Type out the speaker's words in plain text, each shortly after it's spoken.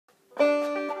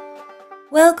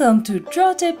Welcome to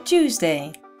Draw Tip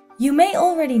Tuesday! You may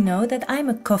already know that I'm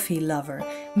a coffee lover,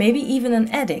 maybe even an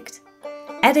addict.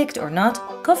 Addict or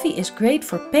not, coffee is great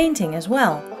for painting as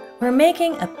well. We're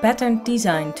making a patterned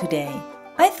design today.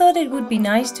 I thought it would be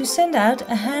nice to send out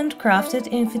a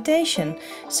handcrafted invitation,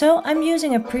 so I'm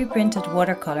using a pre-printed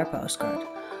watercolor postcard.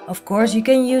 Of course, you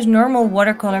can use normal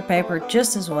watercolor paper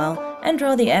just as well and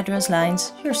draw the address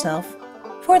lines yourself.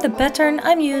 For the pattern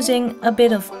I'm using a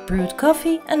bit of brewed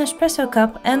coffee, an espresso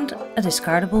cup and a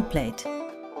discardable plate.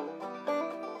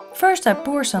 First I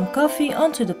pour some coffee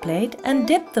onto the plate and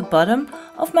dip the bottom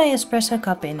of my espresso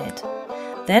cup in it.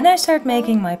 Then I start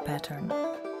making my pattern.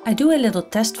 I do a little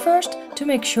test first to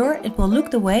make sure it will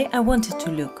look the way I want it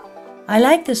to look. I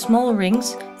like the small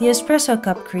rings the espresso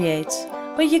cup creates,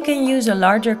 but you can use a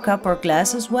larger cup or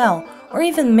glass as well, or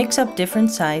even mix up different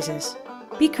sizes.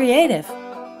 Be creative!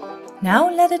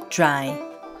 Now let it dry.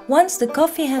 Once the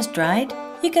coffee has dried,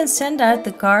 you can send out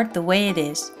the card the way it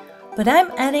is, but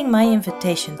I'm adding my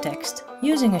invitation text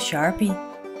using a Sharpie.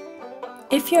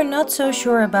 If you're not so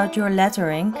sure about your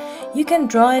lettering, you can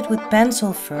draw it with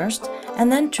pencil first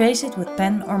and then trace it with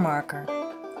pen or marker.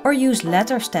 Or use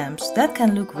letter stamps, that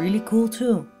can look really cool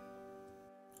too.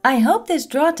 I hope this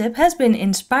draw tip has been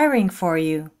inspiring for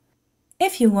you.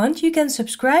 If you want, you can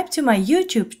subscribe to my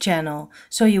YouTube channel,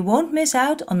 so you won't miss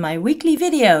out on my weekly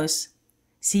videos.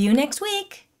 See you next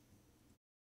week!